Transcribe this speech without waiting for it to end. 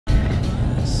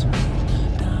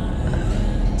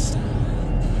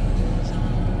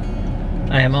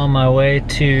I am on my way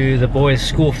to the boys'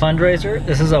 school fundraiser.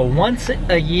 This is a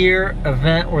once-a-year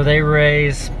event where they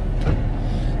raise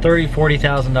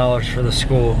 $30,000–$40,000 for the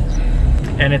school.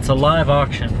 And it's a live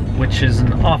auction, which is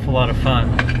an awful lot of fun.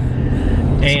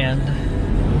 And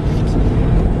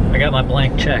I got my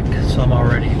blank check, so I'm all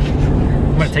ready.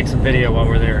 I'm gonna take some video while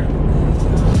we're there.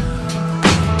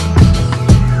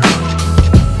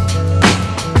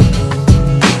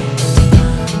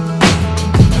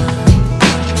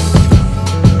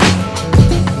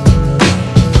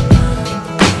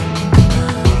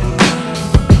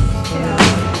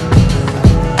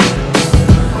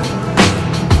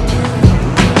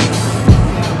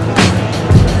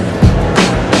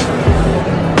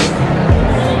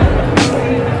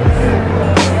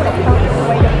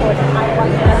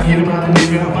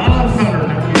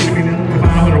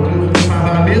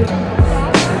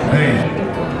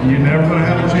 You're never going to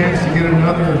have a chance to get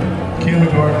another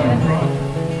kindergarten in front.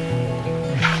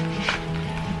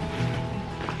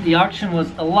 The auction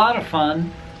was a lot of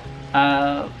fun.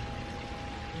 It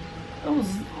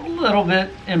was a little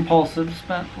bit impulsive,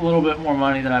 spent a little bit more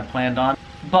money than I planned on,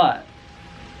 but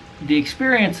the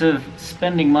experience of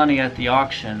spending money at the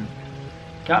auction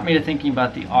got me to thinking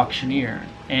about the auctioneer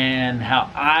and how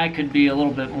I could be a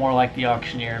little bit more like the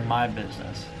auctioneer in my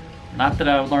business. Not that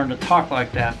I would learn to talk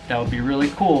like that, that would be really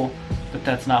cool, but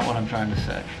that's not what I'm trying to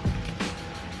say.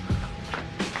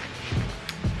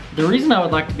 The reason I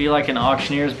would like to be like an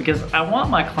auctioneer is because I want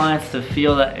my clients to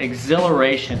feel that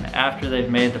exhilaration after they've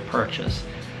made the purchase.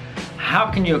 How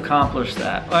can you accomplish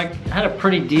that? Like, I had a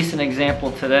pretty decent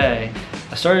example today.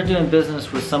 I started doing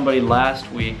business with somebody last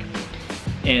week,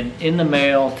 and in the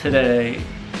mail today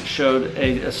showed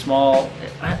a small,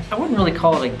 I wouldn't really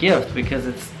call it a gift because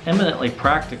it's eminently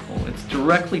practical. It's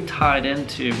directly tied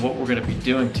into what we're going to be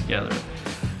doing together.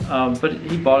 But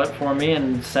he bought it for me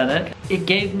and sent it. It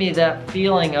gave me that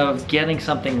feeling of getting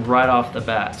something right off the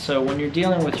bat. So when you're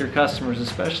dealing with your customers,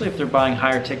 especially if they're buying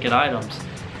higher ticket items,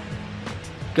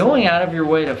 going out of your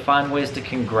way to find ways to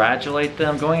congratulate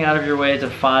them, going out of your way to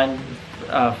find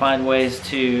ways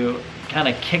to kind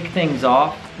of kick things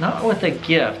off, not with a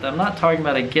gift. I'm not talking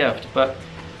about a gift, but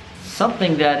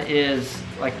something that is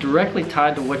like directly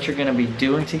tied to what you're going to be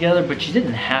doing together, but you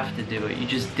didn't have to do it. You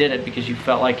just did it because you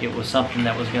felt like it was something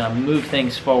that was going to move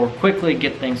things forward quickly,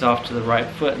 get things off to the right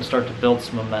foot, and start to build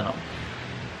some momentum.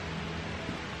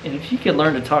 And if you could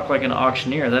learn to talk like an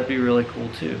auctioneer, that'd be really cool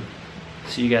too.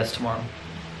 See you guys tomorrow.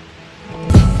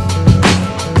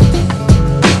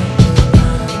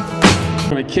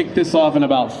 I'm going to kick this off in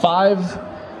about 5,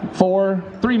 4,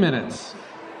 3 minutes.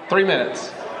 3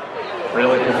 minutes.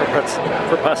 Really?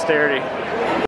 For posterity.